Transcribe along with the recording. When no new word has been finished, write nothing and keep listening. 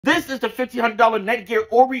This is the $1,500 Netgear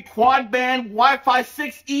Orbi quad band Wi-Fi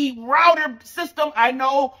 6E router system. I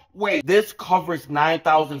know. Wait, this covers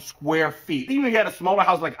 9,000 square feet. Even if you had a smaller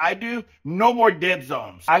house like I do, no more dead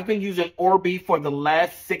zones. I've been using Orbi for the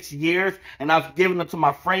last 6 years, and I've given them to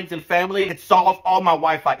my friends and family. It solved all my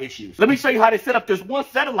Wi-Fi issues. Let me show you how they set up. There's one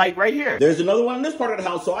satellite right here. There's another one in this part of the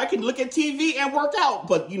house, so I can look at TV and work out.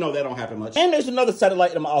 But you know that don't happen much. And there's another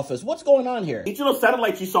satellite in my office. What's going on here? Each of those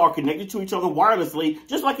satellites you saw are connected to each other wirelessly,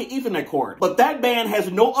 just like an Ethernet cord. But that band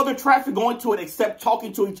has no other traffic going to it except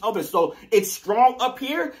talking to each other. So it's strong up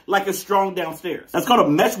here like it's strong downstairs. That's called a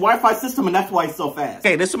mesh Wi-Fi system, and that's why it's so fast.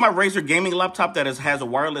 Okay, this is my Razer gaming laptop that has a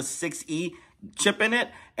wireless 6E chip in it,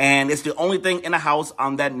 and it's the only thing in the house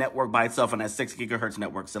on that network by itself, on that 6 gigahertz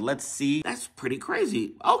network. So let's see. That's pretty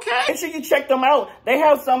crazy. Okay. Make sure you check them out. They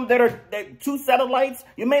have some that are 2 satellites.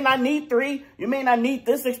 You may not need 3. You may not need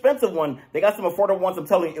this expensive one. They got some affordable ones. I'm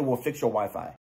telling you, it will fix your Wi-Fi.